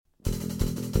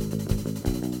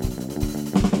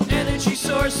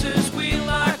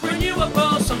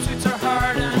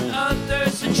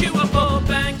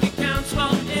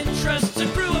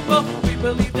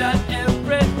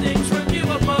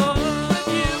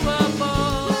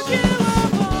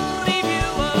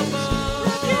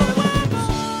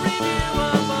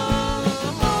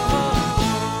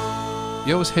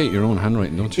always hate your own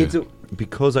handwriting, don't you?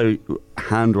 Because I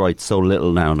handwrite so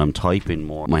little now and I'm typing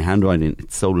more, my handwriting,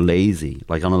 it's so lazy,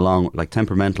 like on a long, like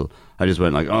temperamental. I just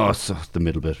went like, oh, so the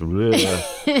middle bit.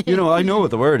 You know, I know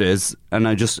what the word is, and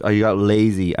I got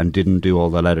lazy and didn't do all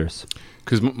the letters.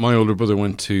 Because my older brother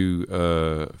went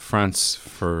to France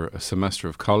for a semester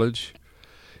of college.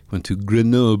 Went to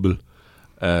Grenoble,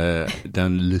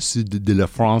 dans le sud de la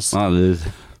France.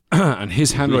 And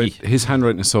his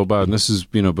handwriting is so bad, and this is,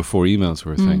 you know, before emails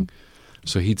were a thing.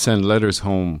 So he'd send letters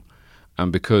home, and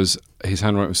because his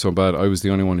handwriting was so bad, I was the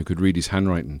only one who could read his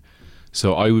handwriting.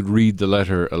 So I would read the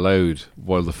letter aloud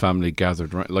while the family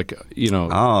gathered around, like, you know.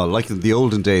 Oh, like in the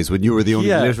olden days when you were the only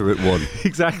literate one.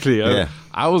 Exactly. Yeah.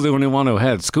 I was the only one who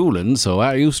had schooling, so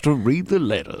I used to read the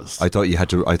letters. I thought you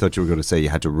were going to say you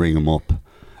had to ring him up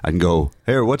and go,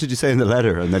 here, what did you say in the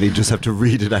letter? And then he'd just have to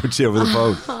read it out to you over the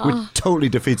phone, which totally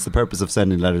defeats the purpose of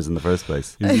sending letters in the first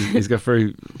place. He's got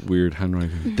very weird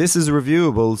handwriting. This is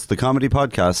Reviewables, the comedy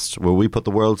podcast where we put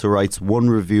the world to rights one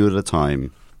review at a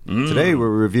time. Today we're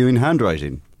reviewing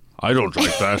handwriting. I don't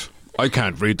like that. I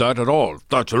can't read that at all.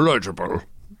 That's illegible.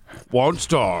 1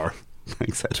 star.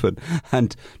 Thanks, Edwin.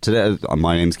 And today,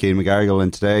 my name's Cian McGarrigle,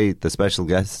 and today the special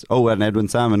guest, and Edwin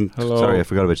Salmon. Hello. Sorry, I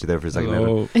forgot about you there for a second,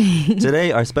 Hello. Edwin.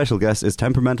 Today our special guest is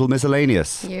Temperamental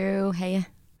Miscellaneous. Hey.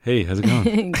 Hey, how's it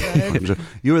going? Good.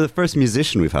 You were the first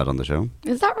musician we've had on the show.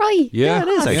 Is that right? Yeah, it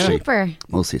is actually. Super.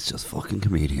 Mostly it's just fucking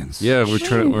comedians. Yeah,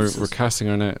 we're casting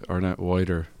our net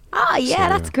wider. Oh, yeah,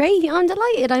 So, that's great. I'm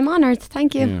delighted. I'm honoured.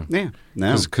 Thank you. Yeah.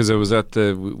 No. Because I was at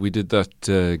we did that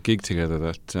gig together.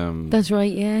 That's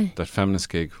right, yeah. That feminist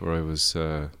gig where I was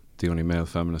the only male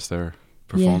feminist there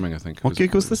performing. I think. What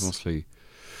gig was this? Mostly,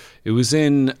 it was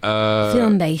in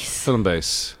Film Base. Film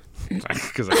Base.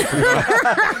 Because the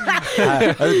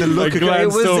look I it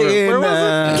was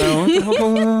glanced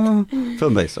in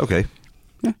Film Base. Okay.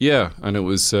 Yeah, and it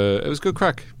was good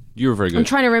crack. You were very good. I'm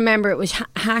trying to remember. It was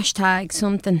hashtag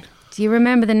something. Do you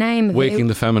remember the name of Waking it?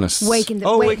 the Feminists. Waking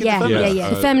the Waking the Feminists. Yeah.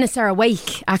 The feminists are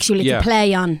awake. Actually, it's a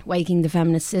play on Waking the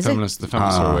Feminists, is The feminists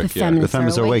are awake. The Yeah. The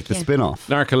Feminists Are Awake, the spin-off.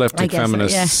 Narcoleptic I guess so,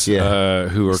 feminists yeah.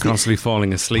 who are constantly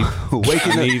falling asleep.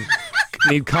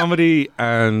 need comedy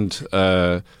and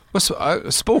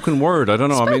spoken word. I don't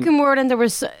know. Spoken word, and there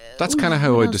was. That's kind of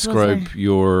how I describe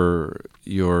your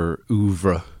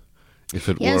oeuvre, if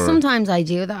it were. Yeah, sometimes I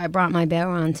do that. I brought my bear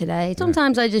on today.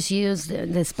 Sometimes I just use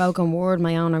the spoken word,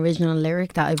 my own original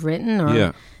lyric that I've written.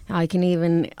 Or I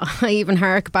even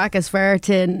hark back as far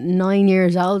to 9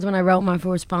 years old when I wrote my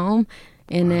first poem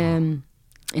in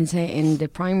the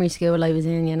primary school I was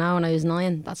in, when I was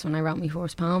 9. That's when I wrote my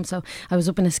first poem. So I was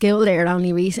up in a school there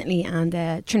only recently, and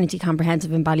Trinity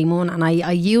Comprehensive in Ballymun, and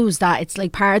I use that. It's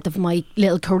like part of my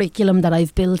little curriculum that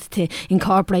I've built to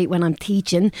incorporate when I'm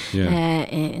teaching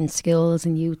in schools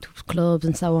and youth clubs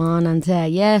and so on. And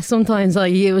sometimes I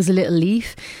use a little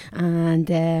leaf,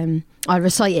 and I'll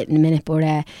recite it in a minute,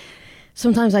 but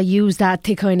sometimes I use that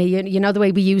to kind of, the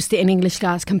way we used to in English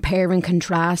class, compare and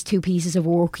contrast 2 pieces of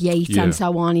work, Yeats and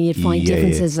so on, and you'd find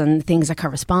differences and things that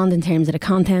correspond in terms of the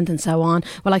content and so on.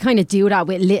 Well, I kind of do that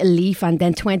with Little Leaf, and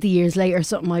then 20 years later,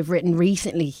 something I've written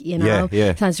recently, So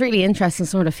it's really interesting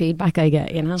sort of feedback I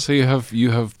get, So you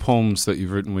have poems that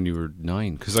you've written when you were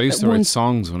 9? Because I used to write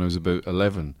songs when I was about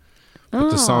 11. But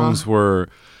the songs were...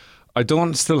 I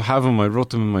don't still have them. I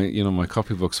wrote them in my my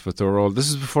copybooks, but they were all. This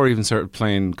is before I even started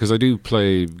playing, because I do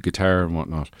play guitar and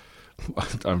whatnot.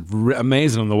 I'm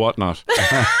amazing on the whatnot,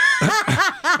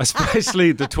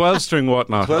 especially the 12-string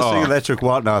whatnot. 12-string electric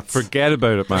whatnot. Forget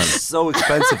about it, man. It's so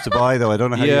expensive to buy, though. I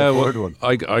don't know how you afford one.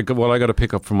 I got to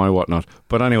pick up for my whatnot.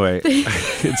 But anyway,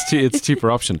 it's a cheaper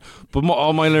option. But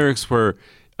all my lyrics were.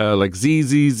 Like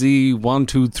Z 1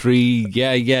 2 3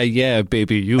 yeah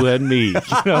baby you and me. Wow,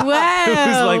 it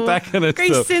was like that kind of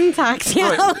great stuff. syntax.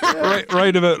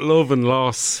 Right about love and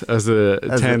loss as a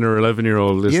 10 or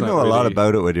 11-year-old. You know a lot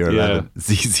about it when you're 11.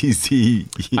 Z.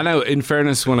 I know. In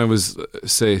fairness, when I was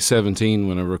say 17,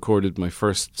 when I recorded my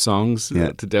first songs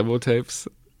to demo tapes,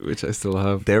 which I still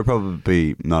have, they're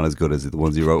probably not as good as the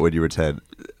ones you wrote when you were 10.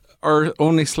 Or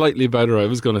only slightly better, I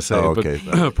was going to say,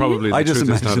 but probably I the just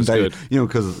truth is not as good.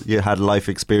 Because you had life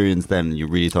experience then, you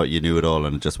really thought you knew it all,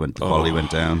 and it just the quality went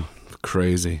down.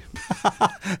 Crazy.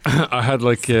 I had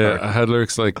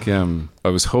lyrics like, I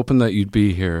was hoping that you'd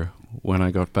be here when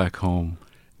I got back home.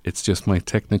 It's just my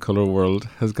Technicolor world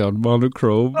has gone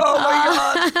monochrome. Oh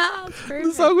my God!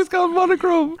 The song was called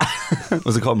Monochrome.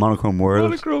 Was it called Monochrome World?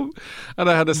 Monochrome. And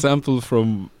I had a sample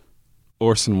from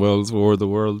Orson Welles' War of the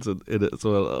Worlds in it as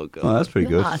well. Oh, God. Oh, that's pretty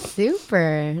good. Oh,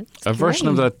 super. That's a version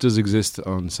great. of that does exist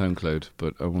on SoundCloud,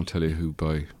 but I won't tell you who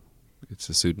by. it's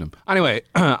a pseudonym. Anyway,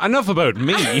 enough about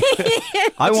me.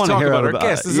 I want to hear about our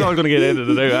guests. This is all going to get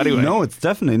edited out anyway. No, it's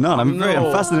definitely not. I'm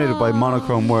fascinated by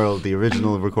Monochrome World, the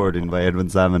original recording by Edwin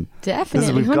Salmon.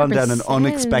 Definitely, we've gone down an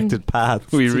unexpected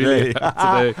path. We really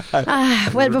have today.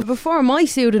 Well, but before my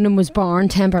pseudonym was born,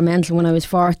 Temperamental, when I was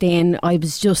 14, I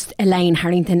was just Elaine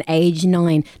Harrington, age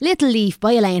 9. Little Leaf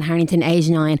by Elaine Harrington, age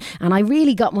 9. And I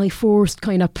really got my first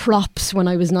kind of props when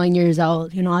I was 9 years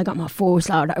old. You know, I got my first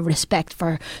lot of respect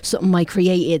for something I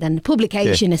created and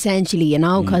publication, essentially, you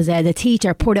know, because the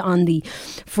teacher put it on the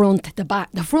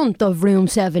front of room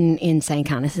 7 in St.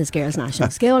 Canice's Girls National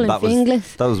School in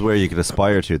Finglas. That was where you could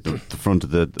aspire to, the front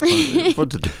of the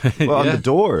on the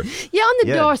door. Yeah, on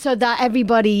the door, so that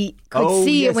everybody could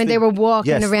see it when they were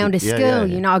walking around the school,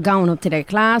 you know, going up to their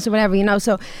class or whatever, you know.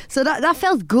 So that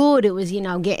felt good. It was, you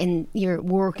know, getting your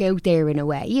work out there in a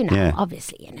way, you know,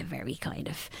 obviously in a very kind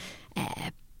of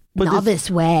novice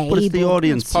way. But it's the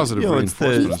audience. It's positive, you know, it's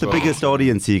the biggest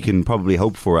audience you can probably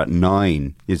hope for at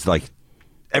 9. It's like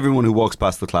everyone who walks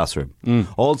past the classroom.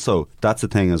 Also, that's the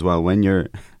thing as well. When you're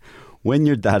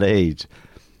that age,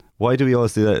 why do we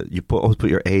always do that? You always put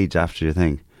your age after your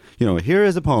thing. You know, here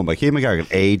is a poem by Keane McGarrigan,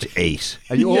 age 8.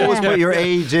 And you always put your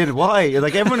age in. Why?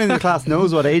 Like, everyone in the class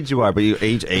knows what age you are, but you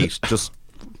age 8. Just,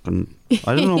 I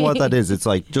don't know what that is. It's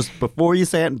like, just before you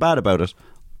say anything bad about it,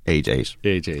 age 8.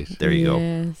 Age 8. There you go.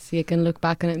 Yes, you can look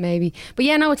back on it maybe. But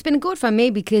yeah, no, it's been good for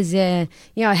me because, you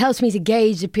know, it helps me to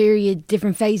gauge the period,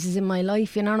 different phases in my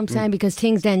life, you know what I'm saying? Because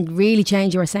things then really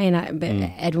change. You were saying that,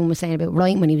 Edwin was saying about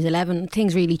writing when he was 11.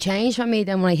 Things really changed for me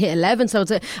then when I hit 11. So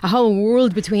it's a whole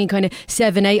world between kind of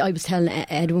 7, 8. I was telling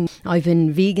Edwin, I've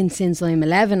been vegan since I'm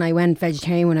 11. I went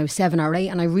vegetarian when I was 7 or 8.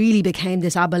 And I really became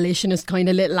this abolitionist kind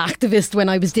of little activist when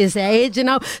I was this age, you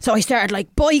know? So I started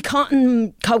like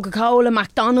boycotting Coca-Cola,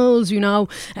 McDonald's, you know,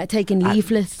 taking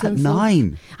leaflets at and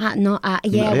 9. stuff. Well,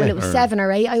 it was 7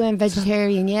 or 8. I went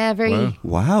vegetarian. Yeah, very.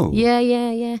 Wow.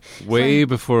 Yeah. Way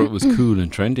before it was cool and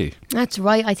trendy. That's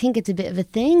right. I think it's a bit of a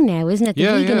thing now, isn't it? The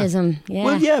veganism. Yeah.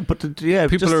 Well, yeah, but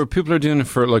people are doing it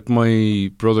for, like,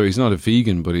 my brother. He's not a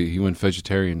vegan, but he went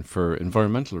vegetarian for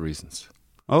environmental reasons.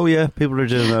 Oh yeah, people are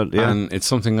doing that. Yeah, and it's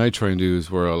something I try and do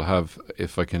is where I'll have,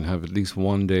 if I can have at least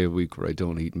one day a week where I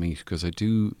don't eat meat, because I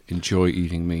do enjoy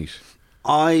eating meat.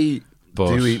 I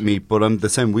do eat meat, but I'm the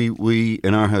same. We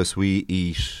in our house we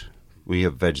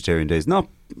have vegetarian days.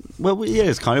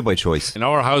 It's kind of by choice. In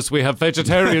our house we have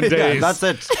vegetarian days. That's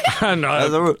it. And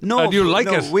you like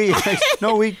it?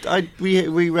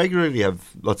 We regularly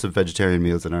have lots of vegetarian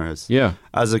meals in our house. Yeah,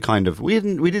 as a kind of we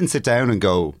didn't sit down and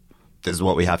go, this is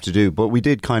what we have to do, but we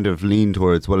did kind of lean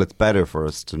towards, well, it's better for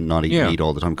us to not eat meat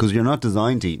all the time, because you're not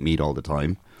designed to eat meat all the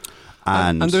time.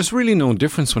 And there's really no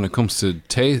difference when it comes to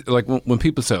taste. Like when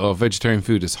people say, "Oh, vegetarian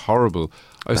food is horrible,"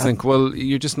 I think, well,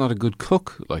 you're just not a good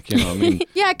cook. Like, you know, I mean,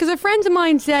 yeah, because a friend of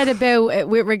mine said about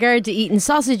with regard to eating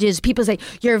sausages, people say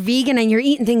you're vegan and you're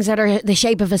eating things that are the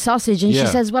shape of a sausage, and she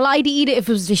says, "Well, I'd eat it if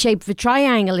it was the shape of a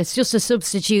triangle. It's just a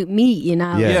substitute meat, you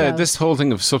know." Yeah, this whole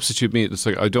thing of substitute meat. It's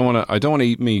like I don't want to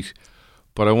eat meat,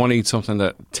 but I want to eat something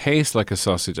that tastes like a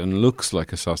sausage and looks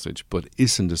like a sausage, but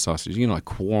isn't a sausage. You know, like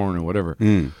corn or whatever.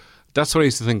 That's what I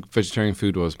used to think vegetarian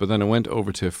food was. But then I went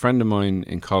over to a friend of mine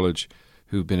in college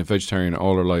who'd been a vegetarian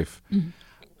all her life.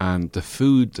 And the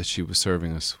food that she was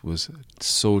serving us was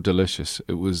so delicious.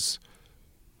 It was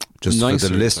just nicer.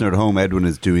 For the listener at home, Edwin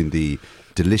is doing the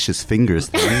delicious fingers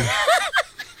thing.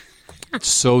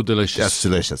 So delicious. That's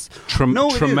delicious.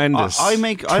 Tremendous.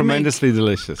 Tremendously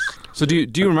delicious. So do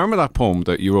you remember that poem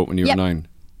that you wrote when you were 9?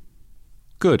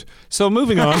 Good. So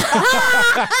moving on.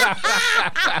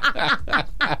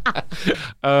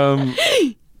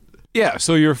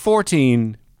 So you're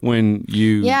 14 when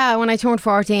you... Yeah, when I turned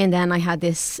 14, then I had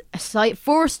this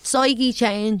first psyche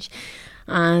change,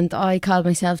 and I called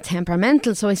myself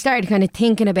Temperamental. So I started kind of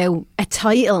thinking about a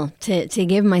title to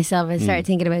give myself. I started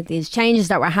thinking about these changes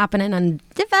that were happening and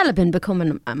developing,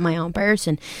 becoming my own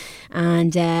person.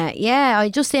 And I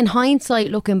just, in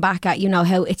hindsight, looking back at, you know,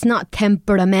 how it's not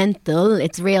temperamental,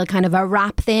 it's real kind of a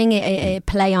rap thing, a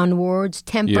play on words,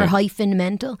 hyphen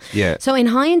mental. Yeah. So in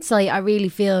hindsight, I really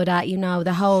feel that, you know,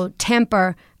 the whole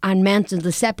temper and mental,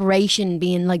 the separation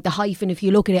being like the hyphen, if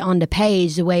you look at it on the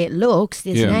page, the way it looks,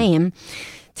 this name,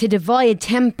 to divide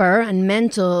temper and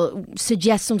mental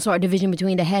suggests some sort of division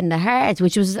between the head and the heart,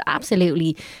 which was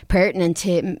absolutely pertinent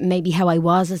to maybe how I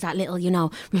was as that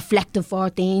little, reflective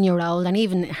 14-year-old, and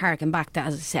even harking back to,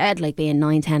 as I said, like being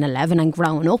 9, 10, 11 and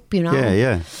growing up,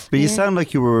 Yeah. But you sound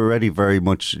like you were already very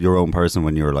much your own person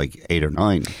when you were like 8 or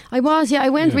 9. I was, I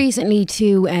went recently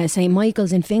to St.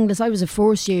 Michael's in Finglas. I was a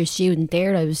first year student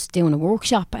there. I was doing a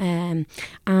workshop, and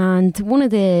one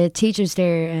of the teachers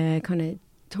there kind of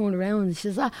turned around and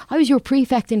says, I was your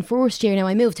prefect in first year. Now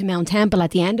I moved to Mount Temple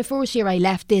at the end of first year. I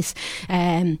left this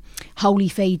Holy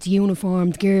Faith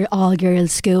uniformed all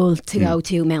girls school to go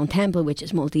to Mount Temple, which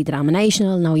is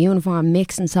multi-denominational, no uniform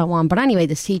mix and so on. But anyway,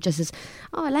 this teacher says,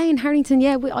 Elaine Harrington,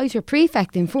 I was your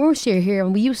prefect in first year here,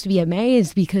 and we used to be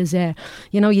amazed because you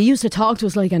used to talk to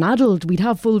us like an adult. We'd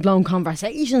have full-blown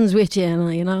conversations with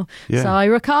you, so I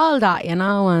recall that, and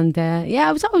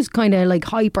I was always kind of like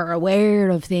hyper aware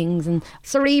of things and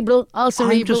cerebral. I'm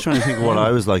just trying to think of what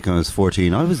I was like when I was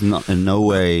 14. I was not in no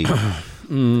way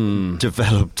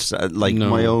developed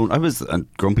my own. I was a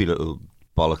grumpy little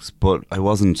bollocks, but I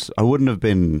wouldn't have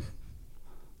been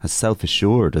as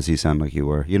self-assured as you sound like you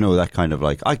were. That kind of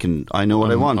like, I know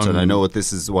what I want, and I know what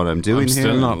this is what I'm doing here. I'm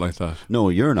still not like that. No,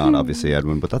 you're not, obviously,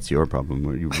 Edwin, but that's your problem.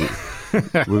 We're going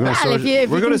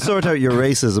to sort out your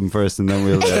racism first, and then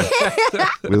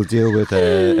we'll deal with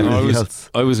everything else.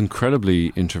 I was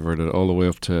incredibly introverted all the way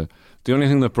up to... The only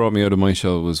thing that brought me out of my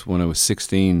shell was when I was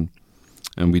 16,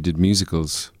 and we did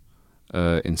musicals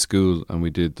in school, and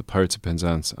we did The Pirates of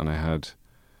Penzance, and I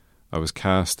was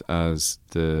cast as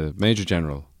the Major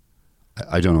General.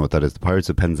 I don't know what that is. The Pirates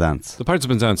of Penzance. The Pirates of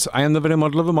Penzance. I am the very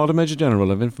model of a modern Major General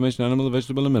of information, animal,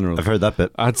 vegetable and mineral. I've heard that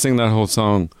bit. I'd sing that whole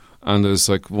song, and there's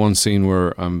like one scene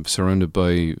where I'm surrounded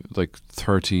by like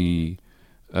 30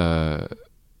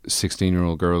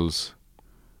 16-year-old girls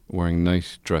wearing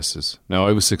night dresses. Now,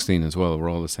 I was 16 as well. We're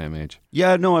all the same age.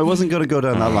 Yeah, no, I wasn't going to go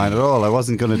down that line at all. I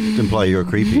wasn't going to imply you were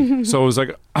creepy. So I was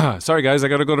like, sorry guys, I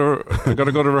got to go to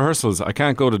rehearsals. I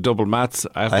can't go to double mats.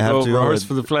 I have to go rehearse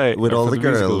for the play with all the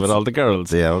girls. With all the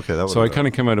girls. Yeah, okay. So I kind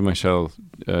of came out of my shell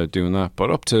doing that.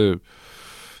 But up to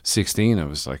 16, I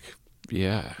was like,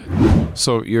 yeah.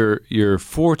 So you're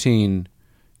 14.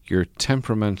 You're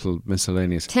temperamental,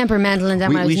 miscellaneous. Temperamental, and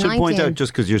then we should point out,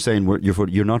 just because you're saying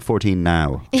you're not 14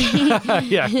 now.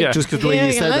 yeah. Just because the way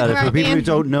you said that, for people who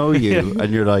don't know you,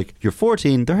 and you're like, you're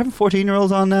 14. They're having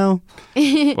 14-year-olds on now.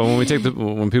 Well,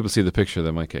 when people see the picture,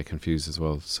 they might get confused as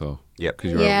well. So yeah,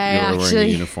 because you're wearing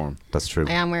a uniform. That's true.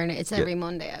 I am wearing it. It's every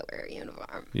Monday I wear a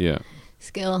uniform. Yeah.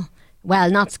 School.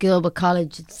 Well, not school, but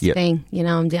college. It's the thing.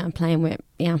 I'm playing with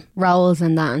roles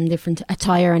and that, and different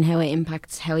attire and how it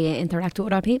impacts how you interact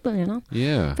with other people.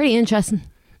 Yeah. Pretty interesting.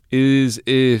 Is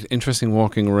it interesting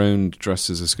walking around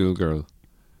dressed as a schoolgirl?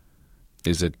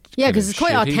 Is it? Yeah, because it's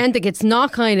quite authentic. It's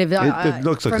not kind of. It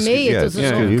looks like for me. It doesn't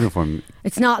look uniform.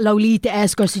 It's not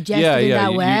Lolita-esque or suggested in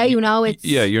that way. It's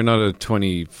you're not a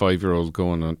 25-year-old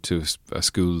going on to a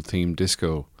school-themed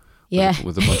disco. Yeah.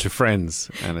 With a bunch of friends.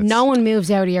 And no one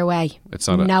moves out of your way. It's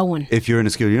not no one. If you're in a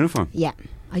school uniform? Yeah.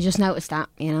 I just noticed that,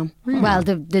 Really? Well,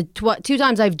 the 2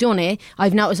 times I've done it,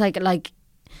 I've noticed like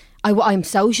I'm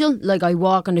social. Like I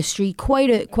walk on the street quite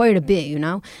a bit,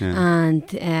 Yeah.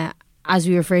 And as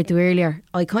we referred to earlier,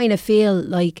 I kind of feel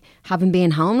like, having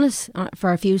been homeless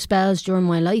for a few spells during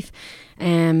my life,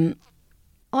 I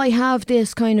have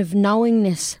this kind of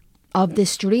knowingness of the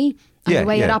street and the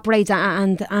way it operates,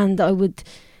 and I would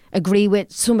agree with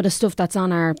some of the stuff that's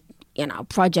on our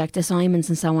project assignments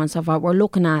and so on and so forth. We're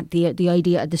looking at the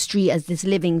idea of the street as this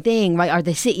living thing, right, or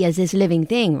the city as this living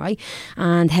thing, right,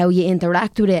 and how you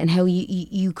interact with it, and how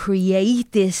you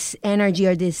create this energy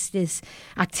or this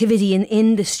activity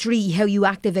in the street, how you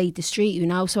activate the street,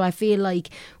 So I feel like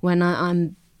when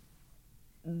I'm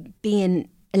being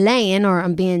Elaine, or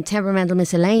I'm being temperamental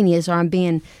miscellaneous, or I'm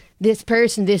being this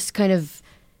person, this kind of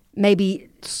maybe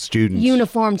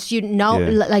uniformed student,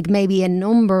 like maybe a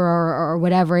number or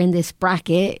whatever in this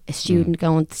bracket, a student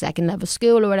going to second level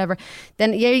school or whatever,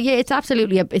 then it's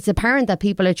absolutely it's apparent that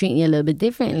people are treating you a little bit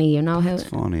differently. It's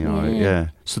funny, yeah.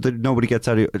 So that nobody gets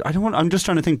out of. I'm just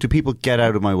trying to think. Do people get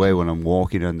out of my way when I'm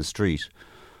walking down the street?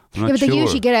 But they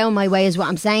usually get out of my way, is what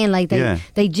I'm saying. Like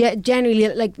they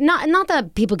generally, like, not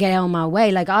that people get out of my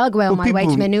way. Like, I'll go out of my way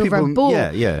to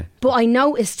manoeuvre. But I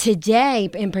noticed today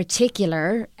in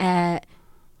particular,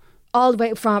 all the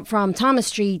way from Thomas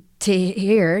Street to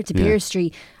here to Pearse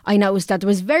Street, I noticed that there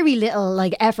was very little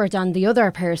like effort on the other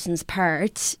person's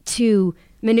part to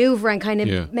manoeuvre and kind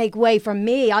of make way for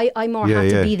me. I more have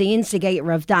to be the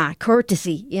instigator of that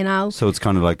courtesy, So it's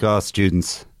kind of like,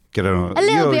 students. get on a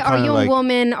little bit, or a young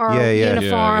woman, or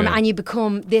uniform, yeah. and you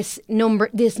become this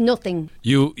nothing.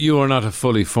 You are not a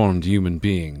fully formed human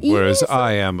being, whereas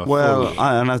I am a and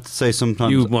I have to say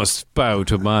sometimes you must bow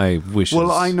to my wishes.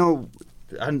 Well, I know,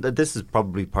 and this is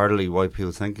probably partly why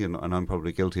people think, and I'm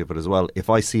probably guilty of it as well. If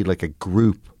I see like a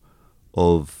group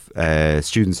of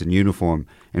students in uniform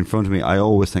in front of me, I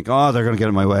always think, oh, they're going to get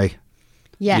in my way.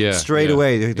 Yeah. Straight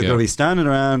away. They're going to be standing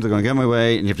around, they're going to get in my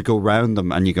way, and you have to go round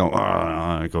them, and you go,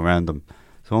 go around them.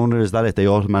 So I wonder, is that it? They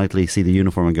automatically see the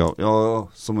uniform and go, oh,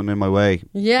 someone in my way.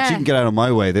 Yeah. She can get out of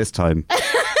my way this time.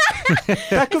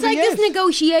 It's like this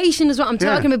negotiation is what I'm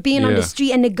talking about, being on the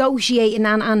street and negotiating,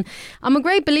 and I'm a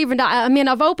great believer in that. I mean,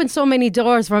 I've opened so many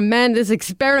doors for men, this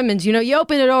experiment, you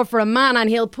open the door for a man and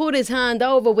he'll put his hand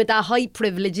over with that height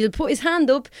privilege. He'll put his hand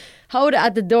up, hold it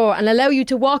at the door, and allow you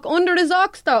to walk under his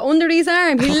oxter, under his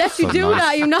arm. He'll let you do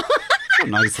that, So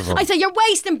nice of him. I say, you're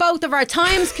wasting both of our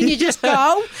times. Can you just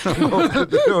go? Open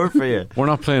the door for you. We're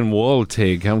not playing wall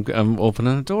tig. I'm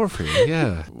opening a door for you.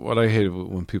 Yeah. What I hate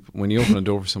when you open a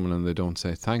door for someone and they don't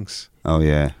say thanks. Oh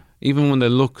yeah. Even when they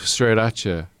look straight at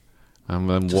you and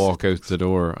then walk out the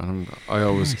door, and I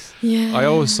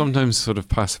always sometimes sort of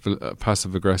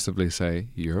passive aggressively say,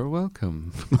 "You're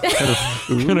welcome,"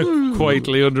 kind of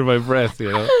quietly under my breath.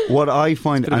 What I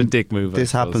find, and a dick move.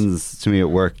 This happens to me at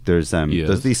work. There's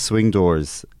these swing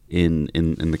doors in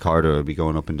the corridor. I'll be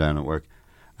going up and down at work,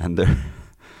 and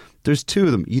there's two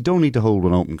of them. You don't need to hold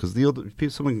one open because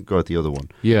someone can go out the other one.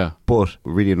 Yeah. But it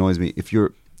really annoys me if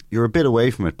you're a bit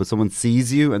away from it, but someone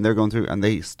sees you and they're going through and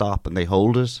they stop and they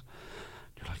hold it.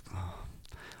 You're like, oh.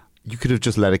 You could have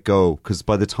just let it go, because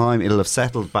by the time it'll have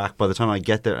settled back by the time I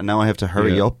get there, and now I have to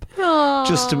hurry up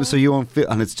just so you won't feel,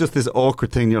 and it's just this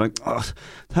awkward thing. You're like, oh,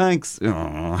 thanks.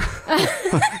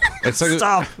 It's like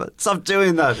stop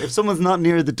doing that. If someone's not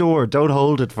near the door, don't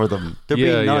hold it for them. They're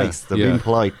being nice, they're being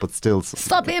polite, but still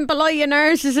stop being polite, you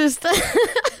narcissist.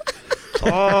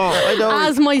 Oh, I know.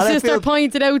 As my sister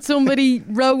pointed out, somebody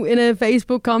wrote in a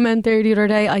Facebook comment there the other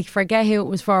day, I forget who it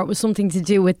was for, it was something to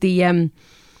do with the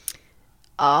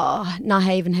not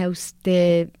Haven House,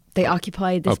 they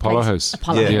occupied this Apollo place. House.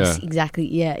 Apollo House, exactly.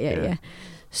 Yeah.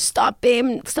 Stop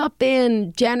being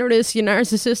generous, you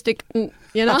narcissistic,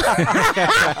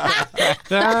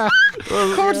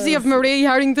 courtesy of Marie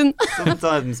Harrington.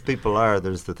 Sometimes people are.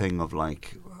 There's the thing of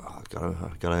like,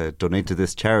 gotta donate to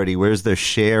this charity. Where's their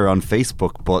share on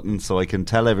Facebook button so I can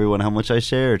tell everyone how much I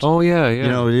shared? Oh yeah. You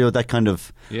know that kind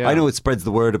of. Yeah. I know it spreads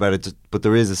the word about it, but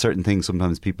there is a certain thing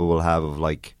sometimes people will have of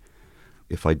like,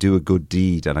 if I do a good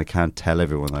deed and I can't tell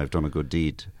everyone I've done a good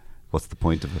deed, what's the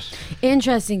point of it?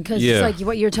 Interesting, because it's like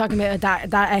what you're talking about,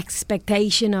 that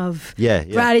expectation of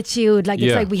gratitude. Like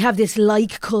it's like we have this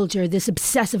like culture, this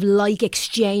obsessive like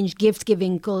exchange, gift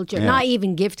giving culture. Not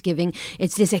even gift giving.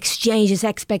 It's this exchange, this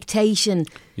expectation.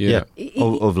 Yeah.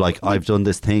 Of like, I've done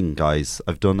this thing, guys.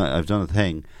 I've done a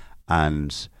thing,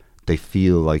 and they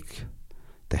feel like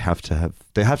they have to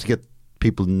get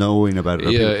people knowing about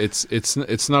it. Yeah, it's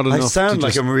not enough. I sound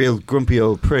like I'm a real grumpy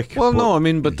old prick. Well, no, I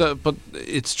mean, but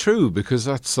it's true, because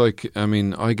that's like, I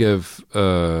mean, I gave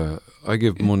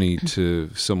money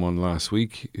to someone last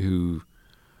week who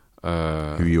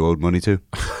you owed money to.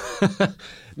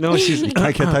 No, she's.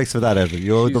 Thanks for that, Evan.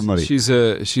 You owed them money. She's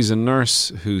a nurse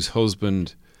whose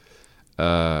husband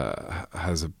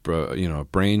has a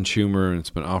brain tumor, and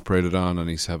it's been operated on, and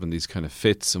he's having these kind of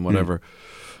fits and whatever,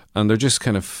 and they're just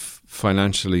kind of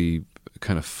financially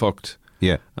kind of fucked.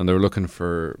 Yeah. And they were looking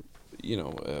for,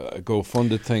 a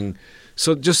GoFunded thing.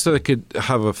 So just so they could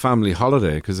have a family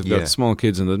holiday, because they've got small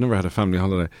kids and they've never had a family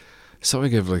holiday. So I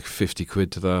gave like 50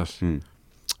 quid to that.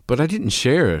 But I didn't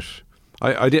share it.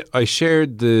 I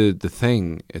shared the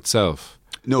thing itself.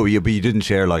 No, but you didn't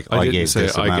share like I gave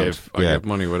this amount. I gave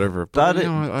money, whatever. But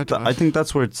I think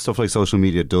that's where stuff like social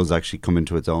media does actually come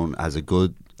into its own as a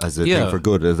thing for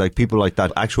good. It's like people like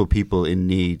that, actual people in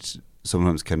need,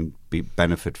 sometimes can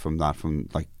benefit from that, from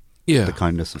like the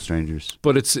kindness of strangers.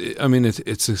 But it's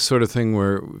a sort of thing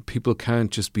where people can't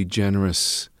just be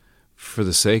generous for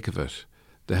the sake of it.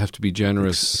 They have to be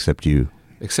generous. Except you.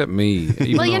 Except me.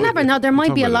 Well, you never know. There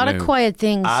might be a lot of quiet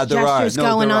things, gestures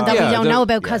going on that we don't know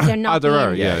about because they're not. There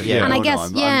are, yeah. And I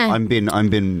guess,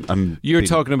 You're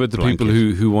talking about the people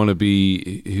who want to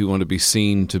be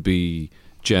seen to be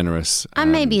generous,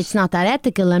 and maybe it's not that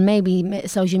ethical, and maybe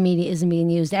social media isn't being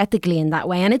used ethically in that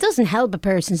way, and it doesn't help a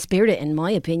person's spirit, in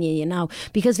my opinion.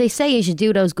 Because they say you should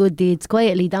do those good deeds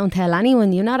quietly, don't tell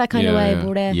anyone. That kind of way.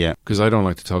 But because I don't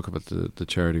like to talk about the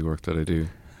charity work that I do.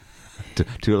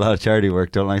 Do a lot of charity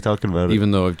work, don't like talking about it.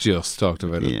 Even though I've just talked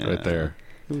about it right there.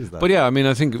 Who is that? But I mean,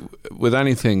 I think with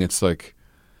anything, it's like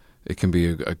It can be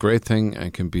a great thing, and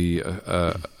it can be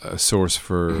a source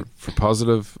for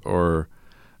positive or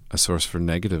a source for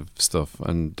negative stuff.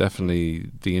 And definitely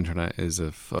the internet is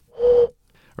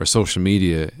or social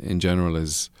media in general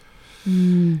is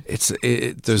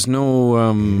there's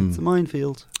no it's a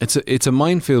minefield. It's a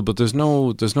minefield, but there's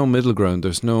no middle ground.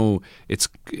 It's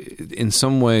in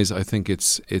some ways I think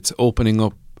it's opening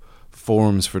up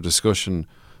forums for discussion,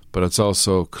 but it's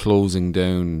also closing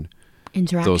down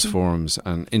those forums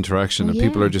and interaction, and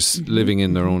people are just living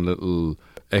in their own little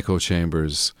echo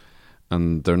chambers,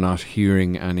 and they're not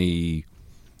hearing anyone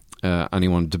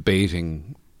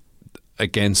debating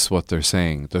against what they're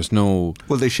saying. There's no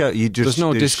they shout. There's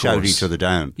no discourse. Shout each other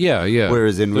down. Yeah.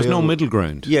 Whereas there's no middle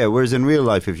ground. Yeah. Whereas in real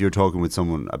life, if you're talking with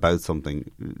someone about something,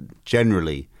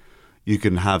 generally you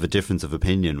can have a difference of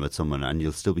opinion with someone, and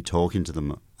you'll still be talking to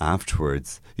them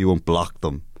afterwards. You won't block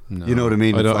them. No, you know what I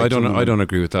mean? I don't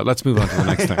agree with that. Let's move on to the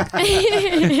next thing.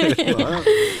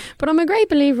 But I'm a great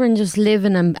believer in just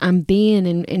living and being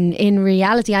in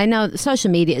reality. I know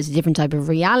social media is a different type of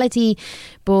reality,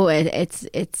 but it's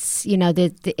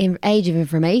the age of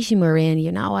information we're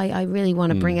in. I really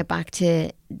want to bring it back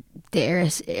to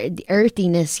the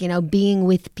earthiness, being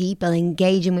with people,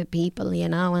 engaging with people,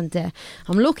 and I'm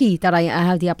lucky that I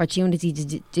have the opportunity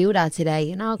to do that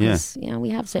today, because we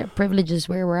have certain privileges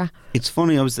where we're at. It's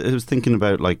funny, I was thinking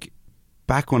about, like,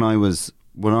 back when I was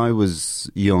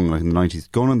young, like in the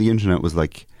 90s, going on the internet was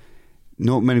like,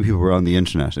 not many people were on the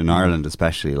internet, in Ireland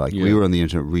especially. Like, we were on the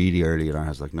internet really early in our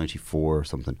house, like 94 or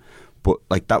something. But,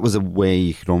 like, that was a way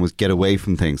you could almost get away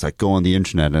from things, like go on the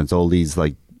internet and it's all these,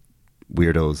 like,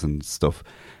 weirdos and stuff.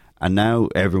 And now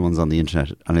everyone's on the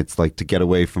internet, and it's like, to get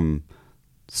away from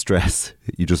stress,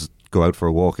 you just go out for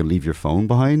a walk and leave your phone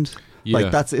behind.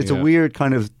 Like, it's a weird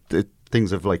kind of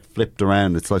things have like flipped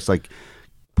around. It's like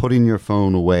putting your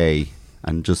phone away,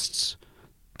 and just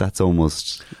that's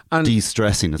almost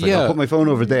de-stressing. It's like, I'll put my phone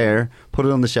over there, put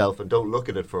it on the shelf, and don't look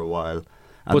at it for a while.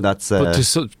 And but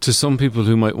to some people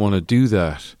who might want to do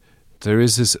that, there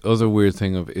is this other weird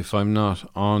thing of, if I'm not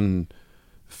on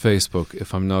Facebook,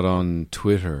 if I'm not on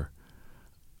Twitter,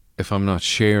 if I'm not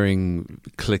sharing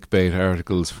clickbait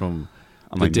articles from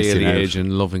the Daily Age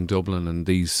and Loving Dublin and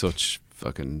these such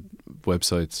fucking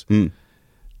websites,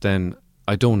 then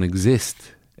I don't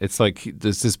exist. It's like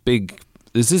there's this big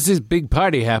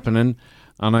party happening,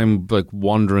 and I'm like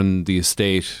wandering the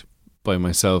estate by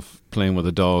myself, playing with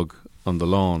a dog on the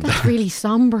lawn. That's really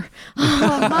somber.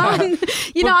 Oh man,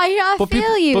 I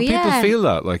feel you. But people feel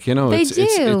that, like, they do.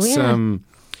 It's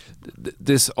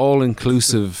this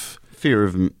all-inclusive fear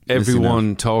of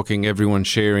everyone talking, everyone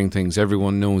sharing things,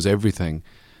 everyone knows everything,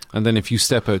 and then if you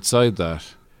step outside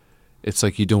that, it's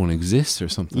like you don't exist or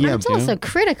something. Yeah, it's also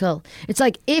critical. It's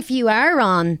like, if you are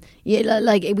on,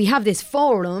 like, we have this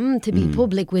forum to be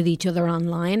public with each other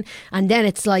online, and then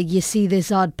it's like you see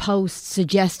this odd post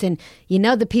suggesting,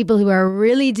 the people who are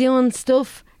really doing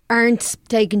stuff aren't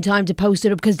taking time to post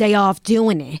it up because they off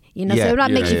doing it. So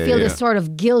that makes you feel this sort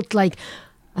of guilt, like,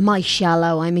 am I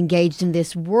shallow? I'm engaged in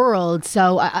this world.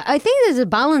 So I think there's a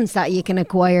balance that you can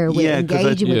acquire with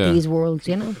engaging with these worlds,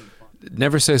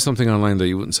 Never say something online that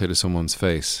you wouldn't say to someone's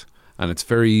face. And it's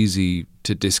very easy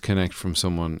to disconnect from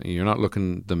someone. You're not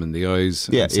looking them in the eyes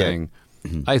and saying,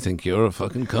 I think you're a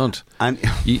fucking cunt. And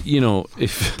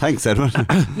if thanks, Edward.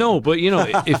 No, but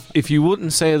if you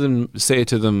wouldn't say it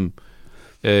to them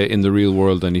in the real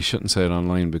world, then you shouldn't say it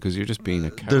online, because you're just being a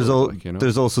coward.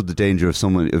 There's also the danger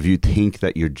of you think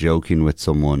that you're joking with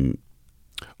someone,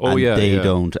 they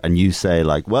don't, and you say,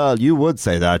 like, well, you would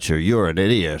say that, you're an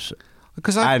idiot.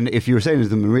 And if you were saying to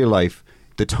them in real life,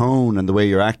 the tone and the way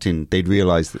you're acting, they'd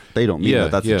realise that they don't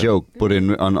mean that's a joke. But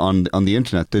on the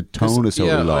internet, the tone is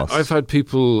totally lost. I've had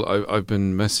people, I've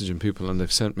been messaging people, and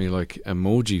they've sent me like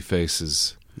emoji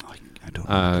faces. I don't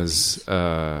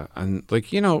know and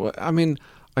like, I mean,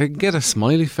 I can get a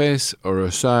smiley face or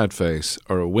a sad face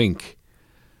or a wink,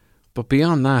 but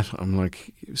beyond that, I'm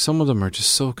like, some of them are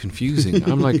just so confusing.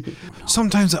 I'm like,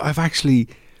 sometimes I've actually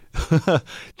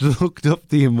looked up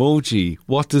the emoji.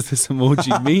 What does this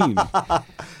emoji mean?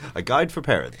 A guide for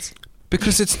parents.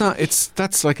 Because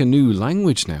that's like a new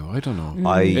language now. I don't know.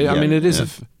 I mean, it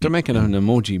is. They're making an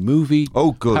emoji movie.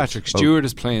 Oh, good. Patrick Stewart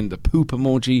is playing the poop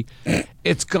emoji.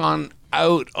 It's gone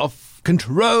out of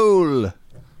control.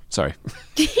 Sorry.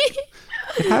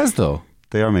 It has, though.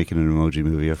 They are making an emoji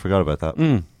movie. I forgot about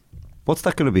that. What's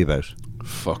that going to be about?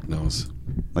 Fuck knows.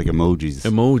 Like emojis.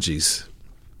 Emojis.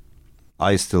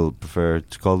 I still prefer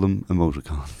to call them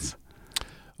emoticons.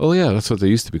 Oh yeah, that's what they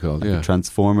used to be called. Like a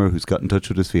transformer who's got in touch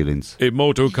with his feelings.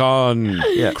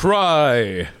 Emoticon.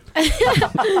 Cry.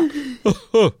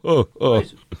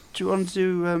 Right. Do you want to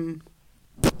do...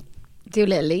 Do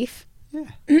Little Leaf? Yeah.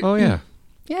 Oh, yeah.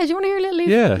 Yeah, do you want to hear Little Leaf?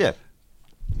 Yeah. Yeah.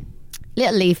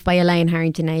 Little Leaf by Elaine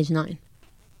Harrington, age 9.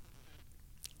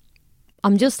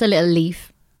 I'm just a little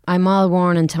leaf. I'm all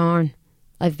worn and torn.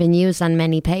 I've been used on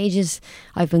many pages.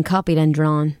 I've been copied and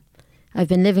drawn. I've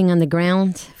been living on the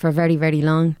ground for very, very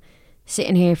long,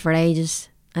 sitting here for ages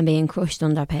and being crushed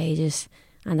under pages.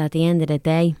 And at the end of the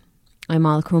day, I'm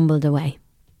all crumbled away.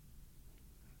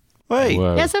 Wait.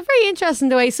 Wow. Yeah, so very interesting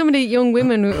the way some of the young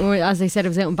women, as I said, it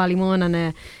was out in Ballymun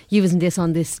and using this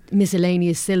on this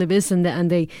miscellaneous syllabus, and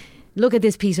they look at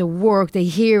this piece of work, they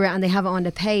hear it and they have it on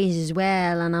the page as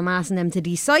well, and I'm asking them to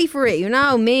decipher it,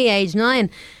 me, age 9.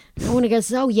 And one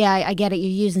goes, oh yeah, I get it,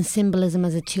 you're using symbolism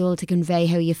as a tool to convey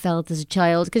how you felt as a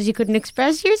child because you couldn't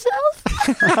express yourself.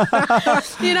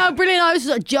 Brilliant. I was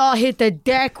just, jaw hit the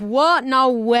deck. What? No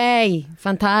way.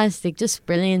 Fantastic. Just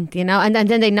brilliant, and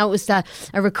then they noticed that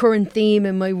a recurrent theme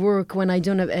in my work when I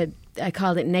done I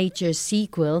called it Nature's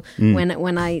Sequel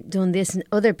when I done this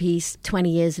other piece 20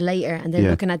 years later, and they're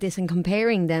looking at this and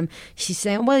comparing them. She's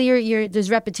saying, well,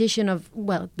 there's repetition of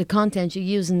the content you're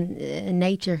using in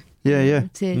nature.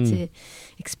 To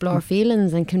explore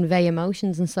feelings and convey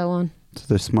emotions and so on. So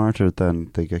they're smarter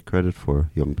than they get credit for,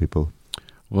 young people.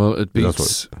 Well, it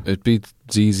beats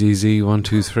ZZZ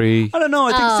 123. I don't know.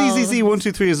 I think ZZZ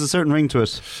 123 has a certain ring to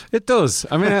it. It does.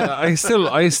 I mean, I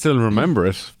still remember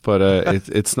it, but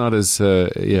it's not as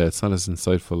it's not as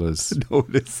insightful as no,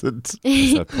 it isn't.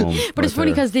 As that poem. But it's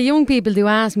funny because the young people do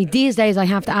ask me these days. I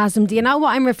have to ask them, do you know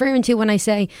what I'm referring to when I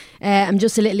say I'm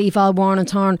just a little leaf all worn and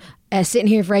torn? Sitting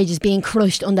here for ages being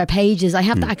crushed under pages. I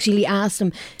have to actually ask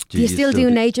them, do you still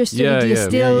do nature study? Do you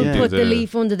still put the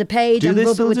leaf under the page and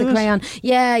rub it with the crayon?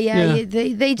 Yeah,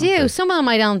 they do. Okay. Some of them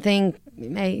I don't think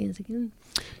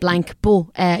blank,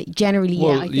 but generally,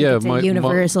 I think it's a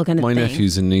universal kind of thing. My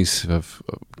nephews and niece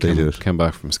came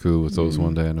back from school with those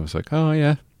one day, and I was like, oh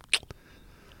yeah.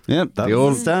 Yeah, that's the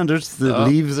old standards. The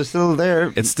leaves are still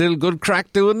there. It's still good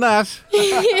crack doing that.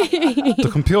 The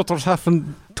computers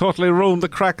haven't totally ruined the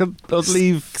crack of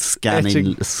leaf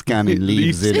scanning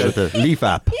leaves in with a leaf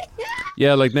app.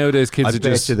 Yeah, like nowadays kids I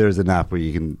bet you there's an app where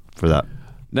you can for that.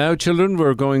 Now, children,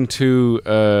 we're going to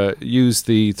use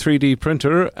the 3D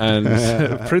printer and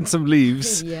print some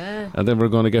leaves. Yeah. And then we're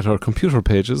going to get our computer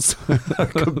pages.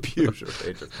 Computer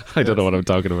pages. I don't know what I'm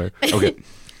talking about. Okay.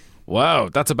 Wow,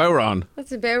 that's a Bowron.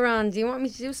 That's a Bowron. Do you want me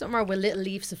to do something, or will Little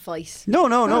Leaf suffice? No,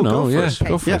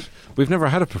 go for it. We've never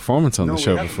had a performance on the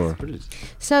show before.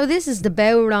 So this is the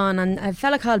Bowron, and a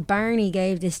fella called Barney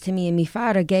gave this to me, and my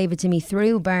father gave it to me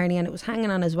through Barney, and it was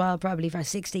hanging on as well probably for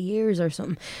 60 years or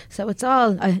something. So it's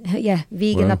all,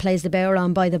 vegan that plays the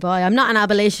Bowron, by the by. I'm not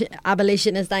an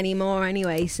abolitionist anymore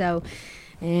anyway, so...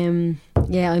 I'm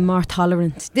more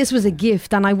tolerant. This was a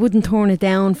gift and I wouldn't turn it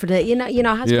down for the, it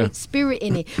has great spirit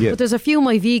in it. But there's a few of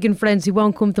my vegan friends who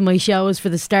won't come to my shows for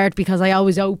the start because I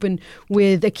always open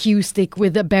with acoustic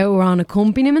with a Bowron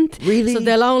accompaniment. Really? So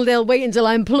they'll wait until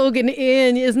I'm plugging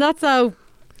in. Isn't that so?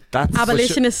 That's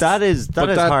abolitionist. Sure. That is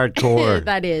hardcore.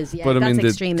 That is, yeah. But that's I mean,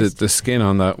 extremist. the skin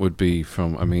on that would be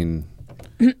from,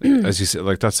 as you said,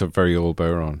 like that's a very old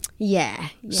Bowron. Yeah.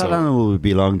 So that animal would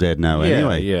be long dead now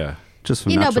anyway. Yeah. Just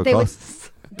from natural causes.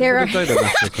 There are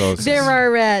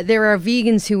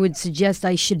vegans who would suggest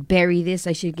I should bury this.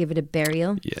 I should give it a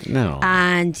burial. Yeah, no.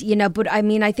 And but I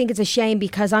mean, I think it's a shame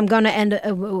because I'm going to end.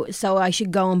 So I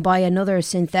should go and buy another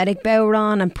synthetic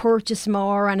Bowron and purchase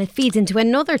more, and it feeds into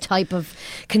another type of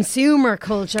consumer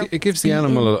culture. It gives the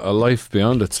animal a life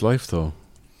beyond its life, though.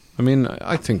 I mean,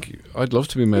 I think I'd love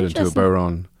to be made into a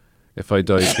Bowron. If I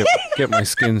die, get my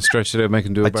skin, stretch it out, make it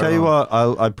into a Bowron. I tell you what,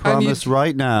 I promise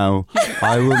right now,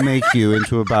 I will make you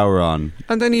into a Bowron.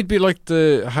 And then you'd be like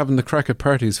having the crack at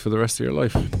parties for the rest of your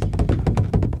life.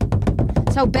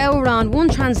 So Bowron, one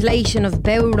translation of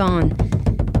Bowron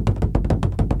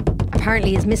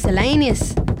apparently is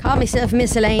miscellaneous. Called myself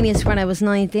miscellaneous when I was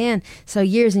 19. So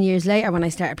years and years later, when I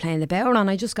started playing the Bowron,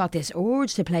 I just got this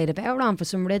urge to play the Bowron for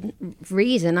some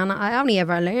reason. And I only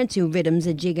ever learned 2 rhythms,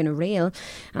 a jig and a reel.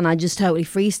 And I just totally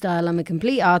freestyle. I'm a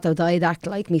complete autodidact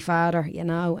like my father,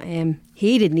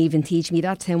 He didn't even teach me.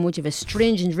 That's how much of a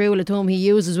stringent rule of thumb he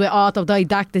uses with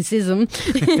autodidacticism.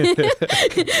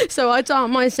 So I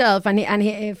taught myself,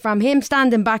 and from him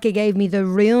standing back, he gave me the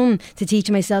room to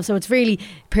teach myself. So it's really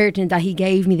pertinent that he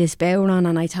gave me this Bowron,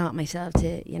 and I taught myself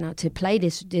to play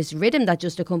this rhythm that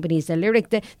just accompanies the lyric.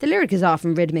 The lyric is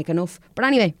often rhythmic enough, but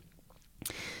anyway.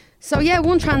 So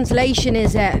one translation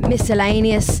is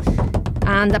miscellaneous.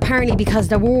 And apparently because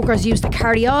the workers used to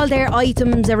carry all their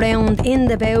items around in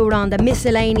the Bowron, the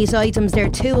miscellaneous items, their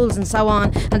tools and so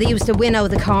on, and they used to winnow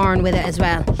the corn with it as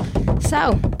well.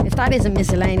 So, that isn't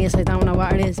miscellaneous, I don't know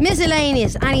what it is.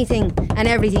 Miscellaneous, anything and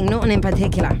everything, nothing in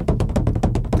particular.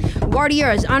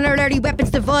 Warriors, honorary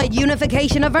weapons divide,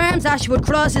 unification of arms, Ashwood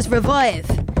crosses revive.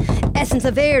 Essence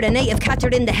of air, the native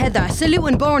captured in the heather,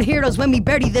 saluting born heroes when we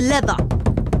bury the leather.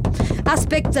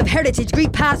 Aspects of heritage,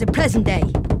 Greek past and present day.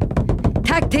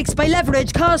 Tactics by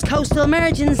leverage cause coastal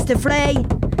margins to fray.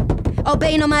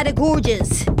 Obey nomadic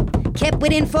gorges, kept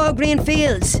within foregreen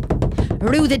fields.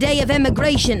 Rue the day of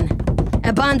emigration,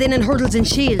 abandoning hurdles and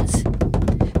shields.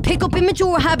 Pick up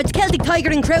immature habits, Celtic tiger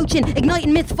encroaching,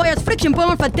 igniting myth fires, friction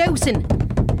born for dousing.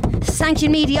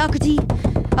 Sanction mediocrity,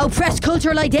 oppress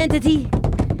cultural identity,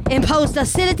 impose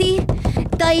docility,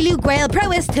 dilute Grail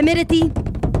prowess, timidity.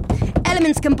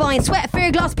 Elements combine, sweat,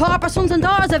 fear, gloss, pauper, sons and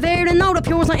daughters of air, and no the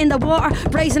pure's not in the water.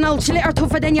 Brazen old schlitter,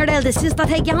 tougher than your eldest sister.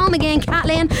 Take you home again, cat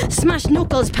lane, smash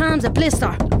knuckles, palms a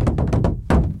blister.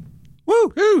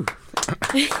 Woo! Woo!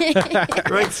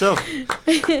 Great stuff.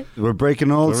 We're breaking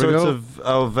all sorts of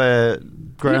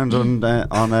ground on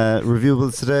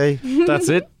reviewables today. That's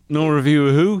it. No review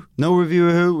of who? No review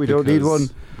of who. We don't need one.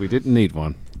 We didn't need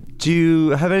one. Do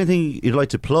you have anything you'd like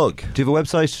to plug? Do you have a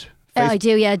website? I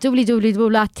do, yeah.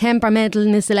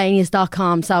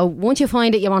 www.temperamentalmiscellaneous.com. So once you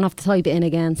find it, you won't have to type it in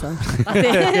again. So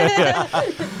that's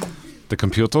it. The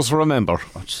computers remember.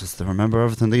 Just to remember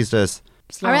everything these days.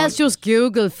 Or else just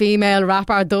Google female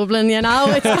rapper Dublin, you know.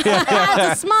 It's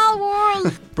a small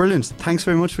world. Brilliant. Thanks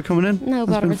very much for coming in. No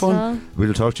bother at all.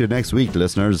 We'll talk to you next week,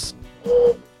 listeners.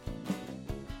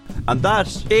 And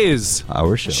that is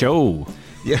our show.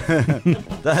 Yeah.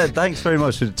 Thanks very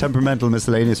much to Temperamental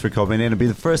Miscellaneous for coming in and be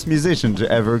the first musician to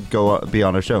ever be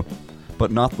on our show.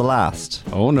 But not the last.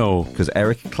 Oh no. Because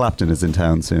Eric Clapton is in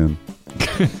town soon.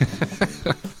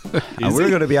 And we're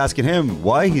going to be asking him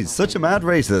why he's such a mad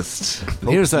racist.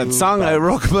 Here's that song I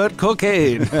wrote about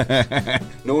cocaine.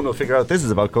 No one will figure out this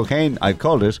is about cocaine. I've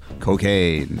called it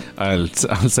cocaine. I'll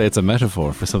say it's a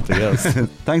metaphor for something else.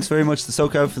 Thanks very much to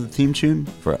SoCal for the theme tune,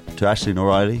 to Aisling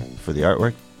O'Reilly for the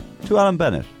artwork, to Alan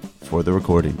Bennett for the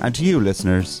recording, and to you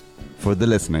listeners for the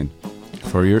listening.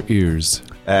 For your ears.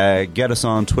 Get us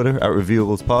on Twitter at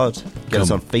ReviewablesPod. Get us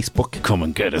on Facebook. Come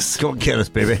and get us. Come and get us,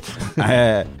 baby.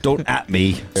 Don't at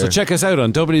me. So check us out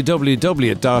on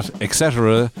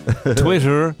www.etc.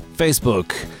 Twitter,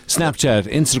 Facebook, Snapchat,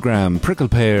 Instagram,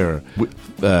 Pricklepear,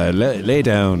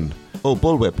 Laydown. Oh,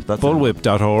 Bullwhip. That's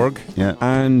Bullwhip.org. Yeah.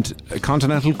 And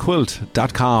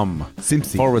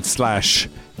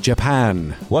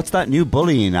continentalquilt.com/Japan. What's that new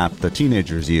bullying app that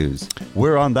teenagers use?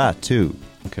 We're on that too.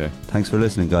 Okay. Thanks for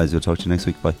listening, guys. We'll talk to you next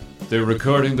week. Bye. They're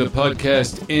recording the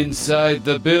podcast inside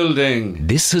the building.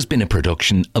 This has been a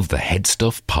production of the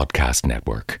Headstuff Podcast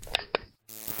Network.